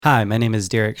Hi, my name is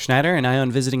Derek Schneider, and I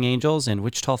own Visiting Angels in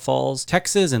Wichita Falls,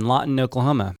 Texas, and Lawton,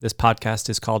 Oklahoma. This podcast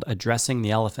is called Addressing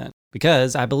the Elephant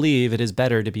because I believe it is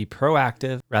better to be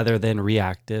proactive rather than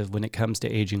reactive when it comes to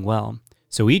aging well.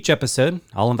 So each episode,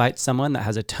 I'll invite someone that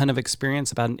has a ton of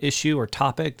experience about an issue or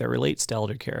topic that relates to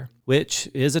elder care, which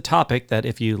is a topic that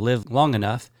if you live long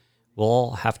enough, we'll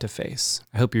all have to face.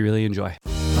 I hope you really enjoy.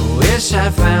 I wish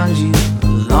I found you a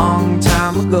long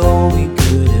time ago. We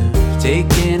could have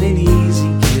taken it easy,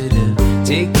 could have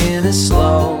taken it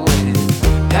slow, and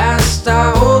passed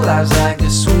our whole lives like a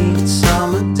sweet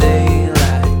summer day,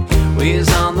 like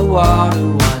waves on the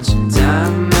water, watching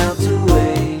time melt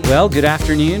away. Well, good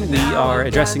afternoon. We are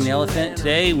addressing the elephant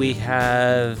today. We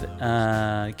have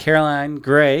Caroline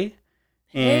Gray.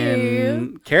 And Hey.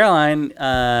 Caroline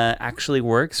actually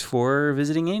works for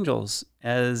Visiting Angels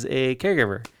as a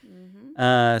caregiver.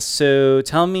 So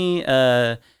tell me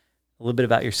a little bit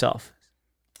about yourself.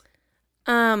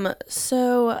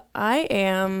 So I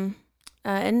am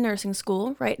in nursing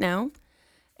school right now.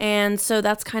 And so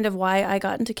that's kind of why I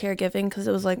got into caregiving, because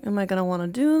it was like, am I going to want to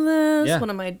do this? Yeah.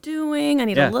 What am I doing? I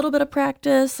need Yeah. a little bit of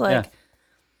practice. Yeah.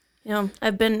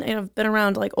 I've been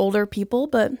around like older people,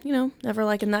 but, never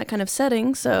like in that kind of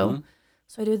setting. So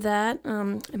I do that.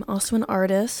 I'm also an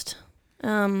artist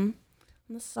on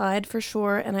the side for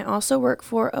sure. And I also work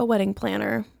for a wedding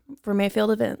planner for Mayfield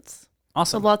Events. So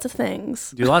Awesome. lots of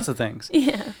things. Do lots of things.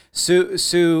 Yeah. So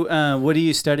what are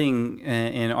you studying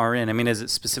in RN? I mean, is it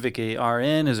specifically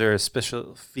RN? Is there a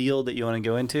special field that you want to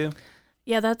go into?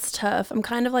 Yeah, that's tough. I'm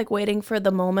kind of like waiting for the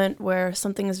moment where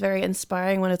something is very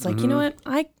inspiring, when it's like, you know what,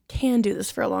 I can do this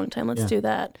for a long time. Let's do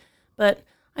that. But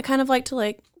I kind of like to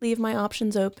like leave my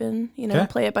options open, Okay.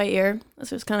 play it by ear.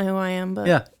 That's just kind of who I am. But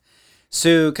Yeah.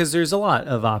 So, because there's a lot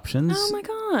of options. Oh my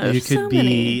gosh, You could so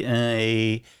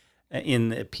be in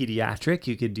the pediatric.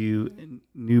 You could do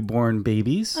newborn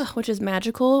babies. which is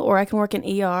magical. Or I can work in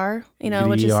ER, do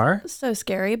which ER? is so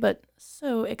scary, but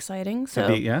so exciting. So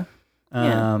Could be, yeah.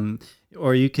 Yeah.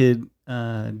 Or you could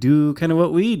do kind of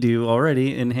what we do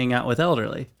already and hang out with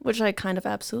elderly. which I kind of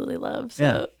absolutely love.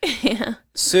 So yeah.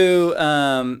 So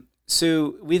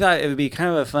we thought it would be kind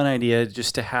of a fun idea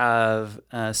just to have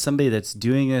somebody that's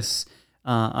doing this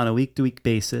on a week-to-week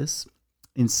basis.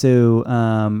 And so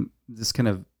this kind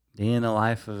of day in the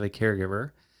life of a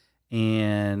caregiver.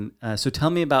 And so tell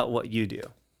me about what you do.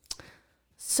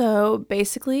 So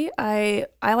basically, I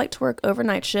like to work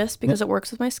overnight shifts because it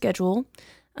works with my schedule.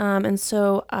 And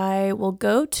so I will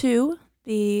go to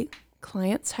the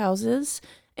clients' houses,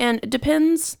 and it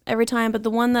depends every time, but the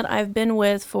one that I've been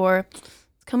with for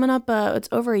it's coming up, it's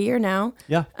over a year now.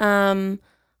 Yeah.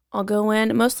 I'll go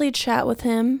in, mostly chat with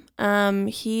him.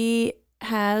 He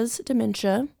has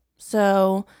dementia.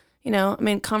 So,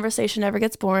 conversation never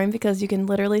gets boring because you can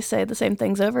literally say the same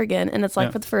things over again. And it's like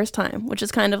Yeah. for the first time, which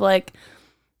is kind of like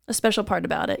a special part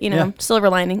about it, Yeah. silver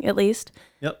lining at least.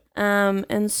 Yep.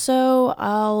 And so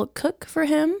I'll cook for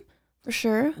him for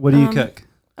sure. What do you cook?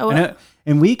 Oh, I know,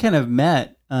 and we kind of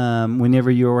met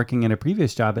whenever you were working in a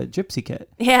previous job at Gypsy Kit.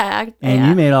 yeah. And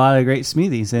you made a lot of great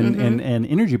smoothies and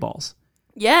energy balls.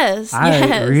 Yes.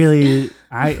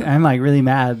 I'm like really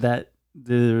mad that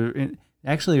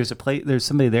there's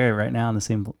somebody there right now in the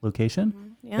same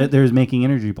location Yeah. that there's making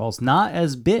energy balls, not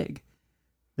as big.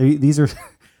 These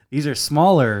are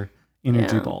smaller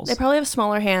energy balls. They probably have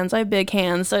smaller hands. I have big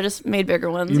hands, so I just made bigger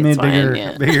ones. You It's made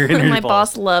fine, bigger energy My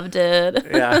balls. boss loved it.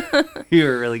 Yeah, you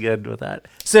were really good with that.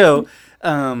 So,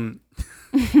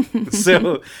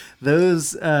 so those,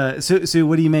 so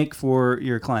what do you make for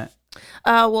your client?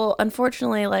 Well,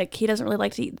 unfortunately, like he doesn't really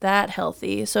like to eat that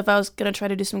healthy. So if I was gonna try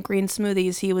to do some green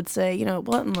smoothies, he would say,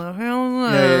 what in the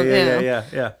hell?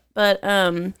 Yeah. But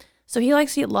so he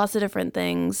likes to eat lots of different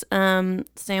things.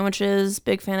 Sandwiches,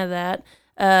 big fan of that.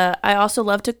 I also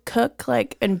love to cook,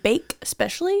 and bake,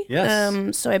 especially.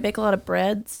 Yes. So I bake a lot of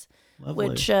breads, Lovely.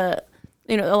 which a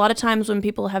lot of times when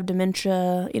people have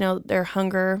dementia, their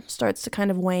hunger starts to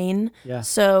kind of wane. Yeah.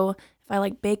 So if I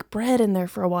bake bread in there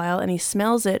for a while and he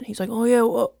smells it, he's like, "Oh yeah,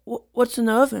 what's in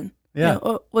the oven? Yeah.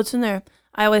 What's in there?"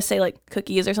 I always say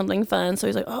cookies or something fun. So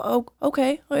he's like, "Oh,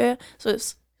 okay, oh yeah." So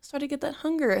it's started to get that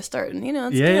hunger starting.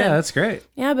 It's good. Yeah, that's great.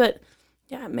 Yeah, but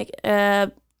yeah, make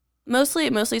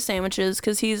mostly sandwiches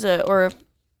because he's or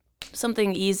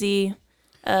something easy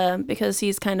because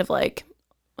he's kind of like,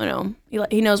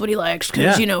 he knows what he likes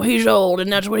because he's old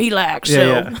and that's what he likes.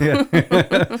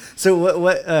 Yeah. So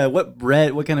what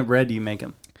bread? What kind of bread do you make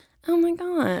him? Oh my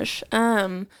gosh.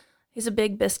 He's a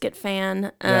big biscuit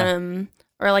fan. Yeah.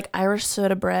 Or Irish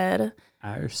soda bread.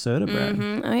 Irish soda bread.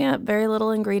 Oh yeah, very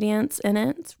little ingredients in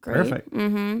it. It's great. Perfect.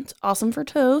 It's awesome for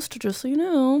toast, just so you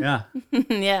know. Yeah.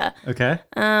 Yeah. Okay.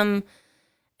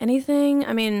 Anything,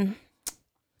 I mean,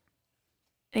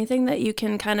 anything that you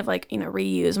can kind of like,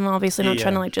 reuse. I'm obviously not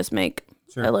trying to like just make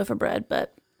Sure. a loaf of bread,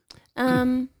 but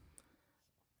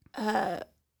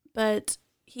but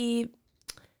he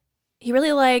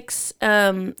really likes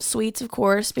sweets, of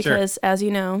course, because as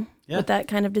you know, with that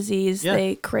kind of disease,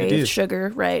 they crave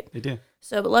sugar, right? They do.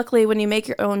 So, but luckily, when you make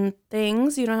your own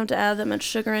things, you don't have to add that much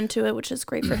sugar into it, which is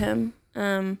great for him.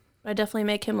 I definitely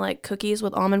make him like cookies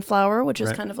with almond flour, which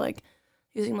is kind of like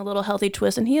using a little healthy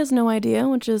twist, and he has no idea,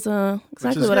 which is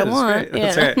exactly what I want.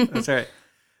 That's right. That's right.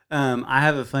 I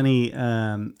have a funny,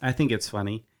 I think it's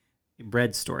funny,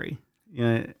 bread story.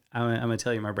 I'm gonna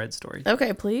tell you my bread story.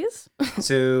 Okay, please.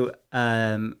 So,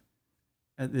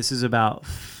 this is about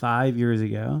 5 years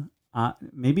ago.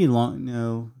 Maybe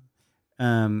longer,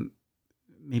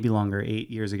 8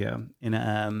 years ago.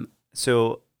 And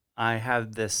so I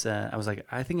have this. I was like,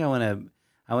 I think I want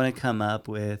to come up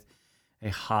with a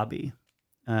hobby.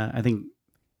 I think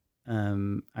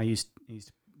I used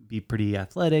to be pretty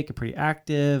athletic, pretty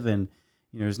active, and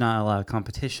there's not a lot of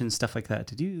competition, stuff like that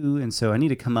to do. And so I need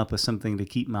to come up with something to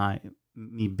keep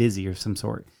me busy of some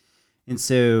sort. And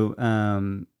so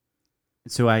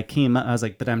so I came up, I was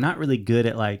like, but I'm not really good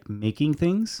at like making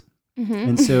things.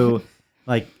 And so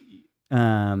like,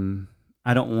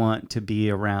 I don't want to be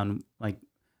around like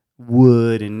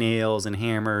wood and nails and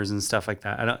hammers and stuff like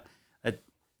that.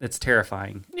 That's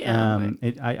terrifying. Yeah.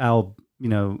 I'll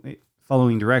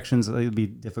following directions, it would be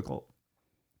difficult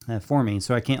for me.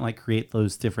 So I can't like create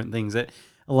those different things that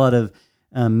a lot of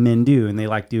men do and they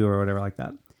like do or whatever like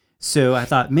that. So I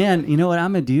thought, man, you know what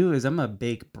I'm gonna do is I'm gonna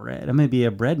bake bread. I'm gonna be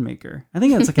a bread maker. I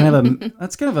think that's kind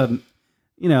of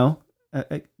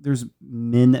a there's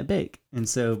men that bake, and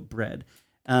so bread.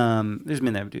 There's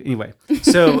men that do anyway.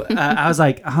 So I was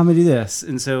like, I'm gonna do this,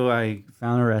 and so I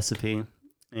found a recipe,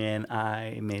 and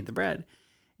I made the bread,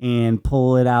 and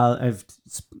pull it out. I've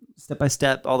step by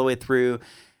step all the way through.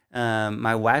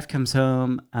 My wife comes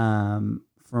home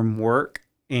from work.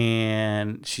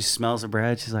 And she smells the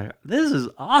bread. She's like, "This is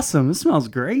awesome. This smells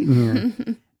great in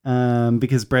here."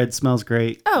 Because bread smells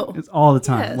great. It's all the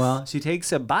time. Yes. Well, she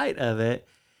takes a bite of it,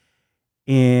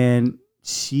 and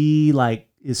she like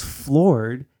is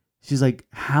floored. She's like,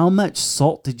 "How much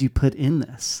salt did you put in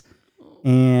this?"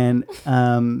 And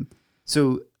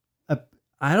so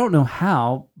I don't know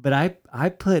how, but I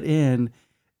put in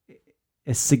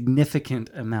a significant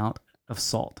amount of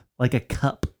salt, like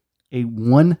a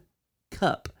 1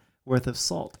 cup worth of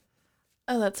salt.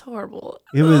 Oh, that's horrible.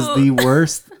 It was the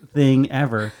worst thing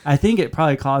ever. I think it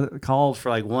probably called for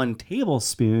like 1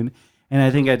 tablespoon, and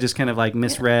I think I just kind of like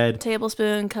misread.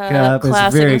 Tablespoon, cup,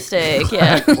 classic very mistake.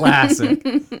 Yeah, classic.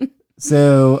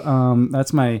 So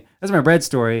that's my bread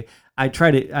story.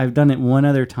 I've done it one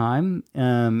other time,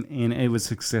 and it was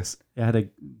success. I had a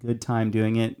good time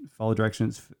doing it. Followed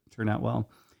directions, turned out well.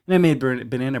 And I made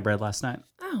banana bread last night.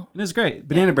 Oh, it was great.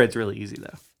 Banana bread's really easy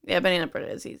though. Yeah, banana bread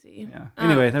is easy. Yeah.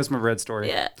 Anyway, that's my bread story.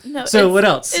 Yeah. No. So what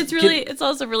else? It's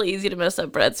also really easy to mess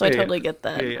up bread, so I totally get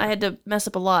that. Yeah. I had to mess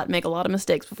up a lot, make a lot of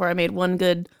mistakes before I made one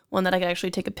good one that I could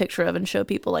actually take a picture of and show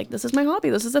people like, this is my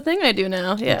hobby. This is a thing I do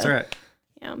now. Yeah. That's right.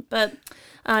 Yeah. But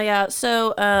yeah.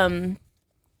 So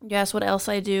you asked what else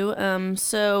I do.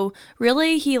 So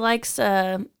really he likes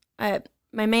my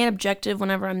main objective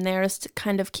whenever I'm there is to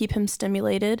kind of keep him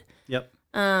stimulated. Yep.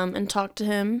 And talk to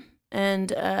him.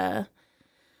 And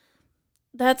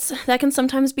that can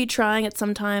sometimes be trying at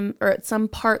some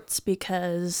parts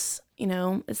because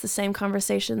it's the same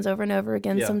conversations over and over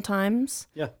again sometimes.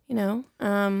 Yeah.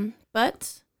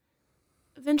 But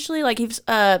eventually, like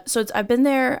I've been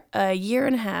there a year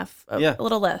and a half, a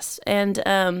little less,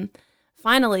 and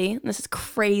finally, this is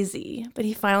crazy, but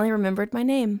he finally remembered my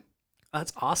name.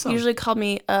 That's awesome. He usually called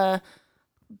me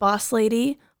boss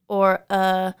lady or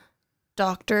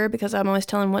doctor because I'm always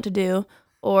telling him what to do.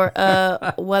 Or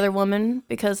weather woman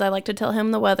because I like to tell him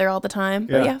the weather all the time.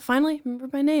 But yeah, finally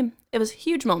remembered my name. It was a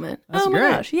huge moment. That's my great.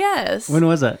 Gosh, yes. When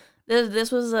was that?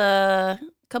 This was a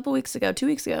couple weeks ago, 2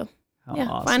 weeks ago. How yeah,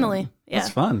 awesome. finally. Yeah. That's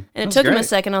fun. And That's it took him great. a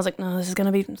second. I was like, no, it's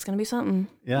gonna be something.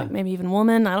 Yeah. Like maybe even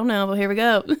woman. I don't know, but here we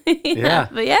go. Yeah.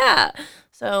 But yeah.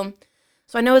 So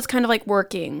I know it's kind of like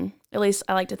working. At least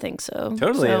I like to think so.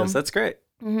 Totally is. That's great.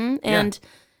 Mm-hmm. And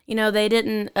they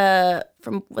didn't.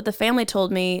 From what the family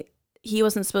told me, he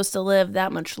wasn't supposed to live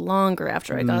that much longer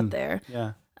after I got there.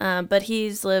 Yeah. But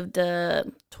he's lived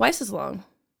twice as long.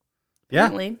 Yeah.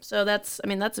 Apparently. So that's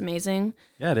amazing.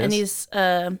 Yeah, it is.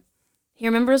 And he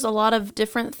remembers a lot of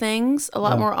different things a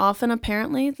lot more often,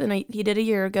 apparently, than he did a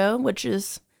year ago, which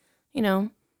is, kind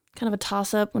of a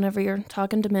toss-up whenever you're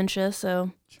talking dementia.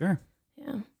 So, Sure.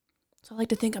 yeah. So I like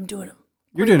to think I'm doing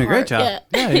You're doing a great job.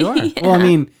 Yeah, you are. Yeah. Well, I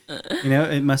mean,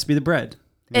 it must be the bread.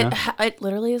 you know? It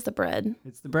literally is the bread.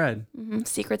 It's the bread.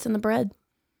 Secrets in the bread.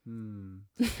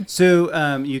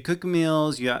 So you cook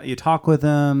meals, you talk with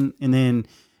them, and then,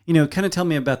 kind of tell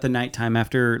me about the nighttime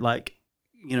after, like,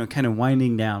 kind of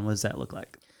winding down. What does that look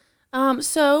like?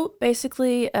 So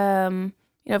basically,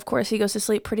 of course, he goes to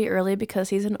sleep pretty early because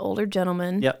he's an older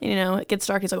gentleman. Yep. It gets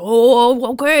dark. He's like,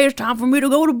 oh, okay, it's time for me to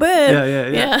go to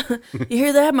bed. Yeah. You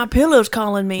hear that? My pillow's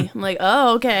calling me. I'm like,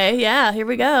 oh, okay. Yeah, here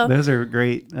we go. Those are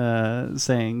great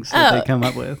sayings that they come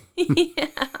up with.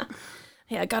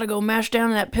 Yeah, I got to go mash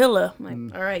down that pillow. I'm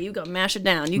like, all right, you go mash it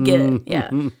down. You get it.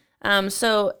 Yeah.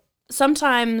 So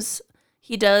sometimes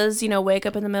he does, wake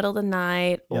up in the middle of the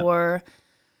night, or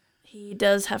he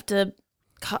does have to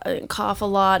cough a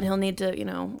lot, and he'll need to,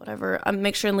 whatever.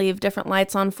 Make sure and leave different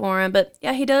lights on for him. But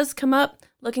yeah, he does come up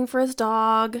looking for his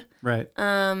dog. Right.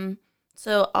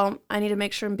 So I need to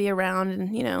make sure and be around,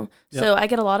 and so I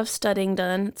get a lot of studying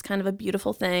done. It's kind of a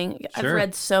beautiful thing. Sure. I've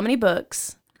read so many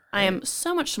books. I am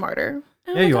so much smarter.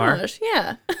 Oh Yeah, you my are. gosh.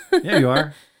 Yeah. Yeah, you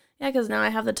are. Yeah, because now I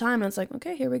have the time, and it's like,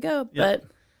 okay, here we go. Yep. But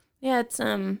yeah, it's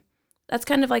that's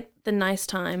kind of like the nice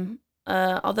time.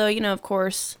 Although of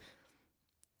course,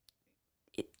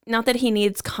 not that he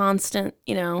needs constant,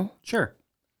 Sure.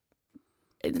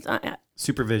 it's,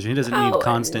 Supervision. He doesn't need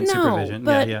constant no, supervision.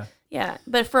 But, Yeah. Yeah,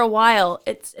 but for a while,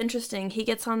 it's interesting. He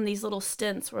gets on these little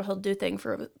stints where he'll do things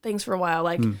for a while.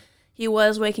 Like he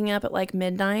was waking up at like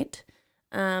midnight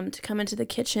to come into the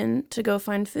kitchen to go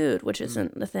find food, which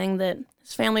isn't the thing that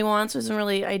his family wants. Isn't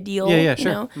really ideal. Yeah,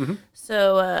 sure.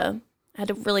 So I had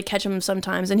to really catch him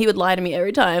sometimes, and he would lie to me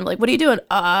every time. Like, "What are you doing?"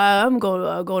 I'm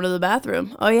going to the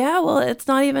bathroom. Oh yeah, well, it's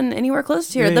not even anywhere close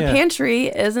to here. Yeah, the yeah. pantry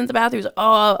isn't the bathroom.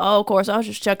 Oh, of course, I was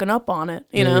just checking up on it.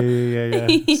 Yeah.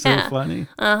 Yeah. So funny.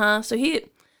 So he's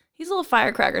a little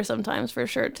firecracker sometimes, for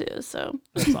sure too. So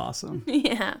That's awesome.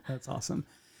 yeah. That's awesome.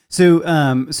 So,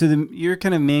 your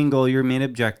kind of main goal, your main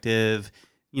objective,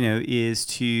 is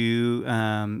to,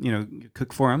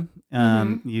 cook for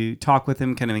him. You talk with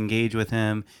him, kind of engage with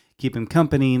him, keep him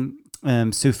company.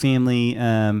 So family,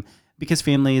 because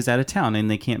family is out of town and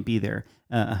they can't be there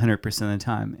 100% of the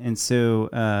time. And so,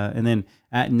 and then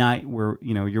at night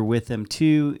you're with them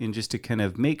too, and just to kind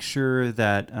of make sure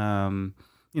that,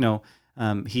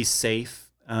 he's safe.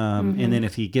 And then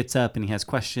if he gets up and he has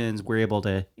questions, we're able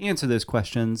to answer those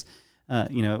questions,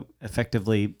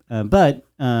 effectively. But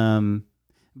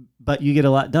you get a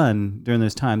lot done during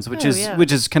those times, which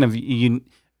is kind of,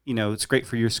 it's great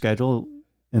for your schedule,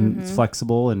 and it's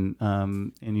flexible,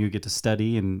 and you get to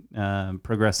study and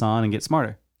progress on and get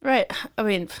smarter. Right. I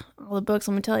mean, all the books,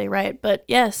 let me tell you, right? But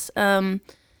yes,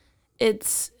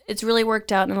 it's really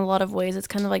worked out in a lot of ways. It's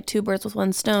kind of like two birds with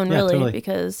one stone, really, totally.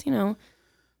 because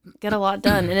get a lot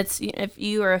done, and it's if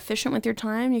you are efficient with your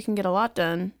time, you can get a lot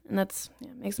done, and that's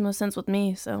makes the most sense with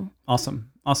me. So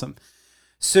Awesome.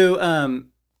 So,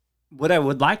 what I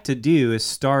would like to do is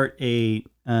start a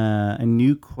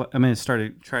new. I'm going to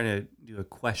try to do a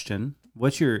question.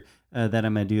 What's your that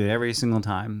I'm going to do it every single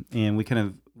time, and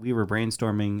we were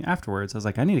brainstorming afterwards. I was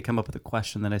like, I need to come up with a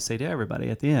question that I say to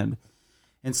everybody at the end,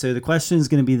 and so the question is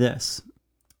going to be this.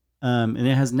 And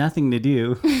it has nothing to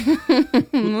do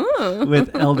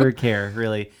with elder care,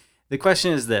 really. The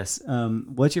question is this.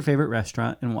 What's your favorite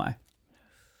restaurant and why?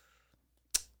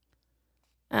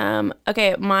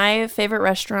 Okay, my favorite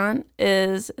restaurant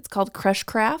it's called Crush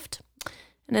Craft,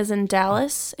 and is in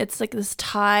Dallas. It's like this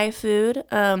Thai food.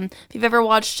 If you've ever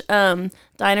watched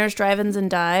Diners, Drive-Ins,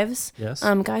 and Dives, Yes.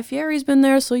 Guy Fieri's been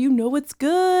there, so you know it's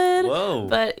good. Whoa.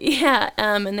 But yeah,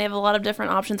 and they have a lot of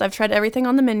different options. I've tried everything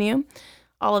on the menu.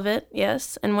 All of it,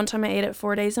 yes. And one time I ate it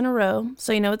 4 days in a row,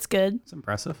 so it's good. It's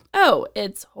impressive. Oh,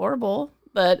 it's horrible,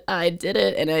 but I did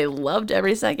it, and I loved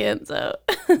every second, so.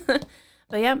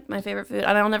 But yeah, my favorite food,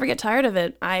 and I'll never get tired of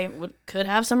it. I could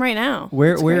have some right now.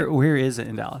 Where is it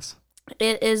in Dallas?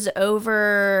 It is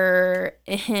over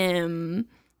Is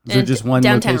there just one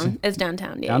downtown. location? It's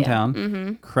downtown, yeah. Downtown. Yeah.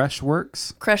 Mm-hmm. Crush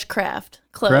Works? Crush Craft.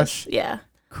 Close. Crush? Yeah.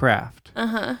 Craft.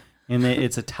 Uh-huh. And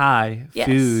it's a Thai Yes.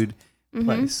 food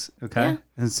place, okay? Yeah.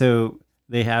 And so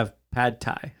they have pad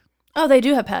Thai. Oh, they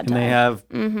do have pad And thai. they have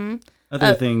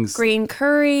other things. Green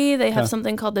curry. They have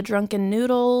something called the drunken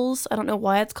noodles. I don't know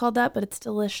why it's called that, but it's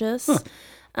delicious.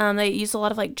 They use a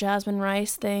lot of like jasmine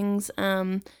rice things.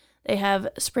 They have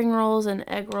spring rolls and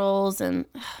egg rolls, and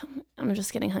I'm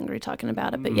just getting hungry talking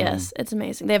about it. But yes, it's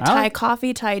amazing. They have Thai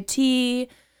coffee, Thai tea.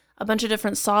 a bunch of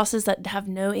different sauces that have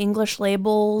no English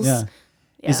labels. Yeah.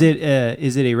 Yeah.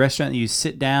 Is it a restaurant that you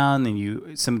sit down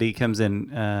and somebody comes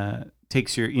in,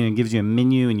 takes your, gives you a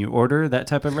menu and you order, that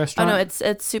type of Oh restaurant? no,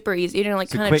 it's super easy. You're doing like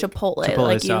It's a kind of quick Chipotle, Chipotle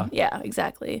like style. yeah,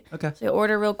 exactly. Okay. So you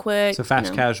order real quick. So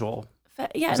fast casual.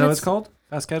 Yeah, Is that what it's called?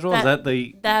 Fast casual? Is that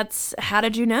the... That's, how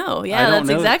did you know? I Yeah, don't that's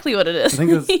know. exactly what it is. I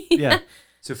think it's, yeah.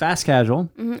 So fast casual.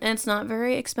 And it's not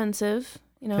very expensive,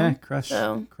 Okay, Crush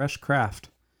Craft.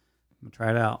 I'm going to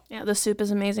try it out. Yeah, the soup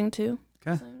is amazing too.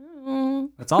 Okay. So,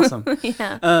 That's awesome.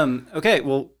 yeah. Okay,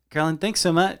 well, Carolyn, thanks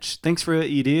so much. Thanks for what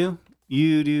you do.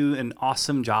 You do an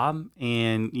awesome job,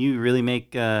 and you really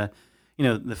make the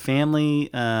family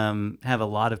have a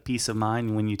lot of peace of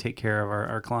mind when you take care of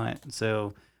our client.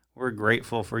 So we're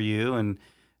grateful for you and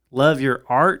love your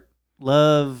art,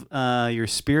 love your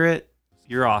spirit.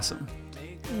 You're awesome.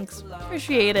 Thanks.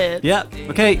 Appreciate it. Yeah.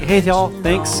 Okay. Hey, y'all.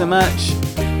 Thanks so much.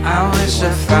 I wish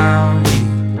I found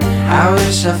you. I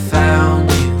wish I found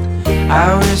you.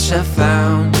 I wish I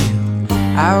found you.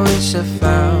 I wish I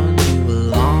found you.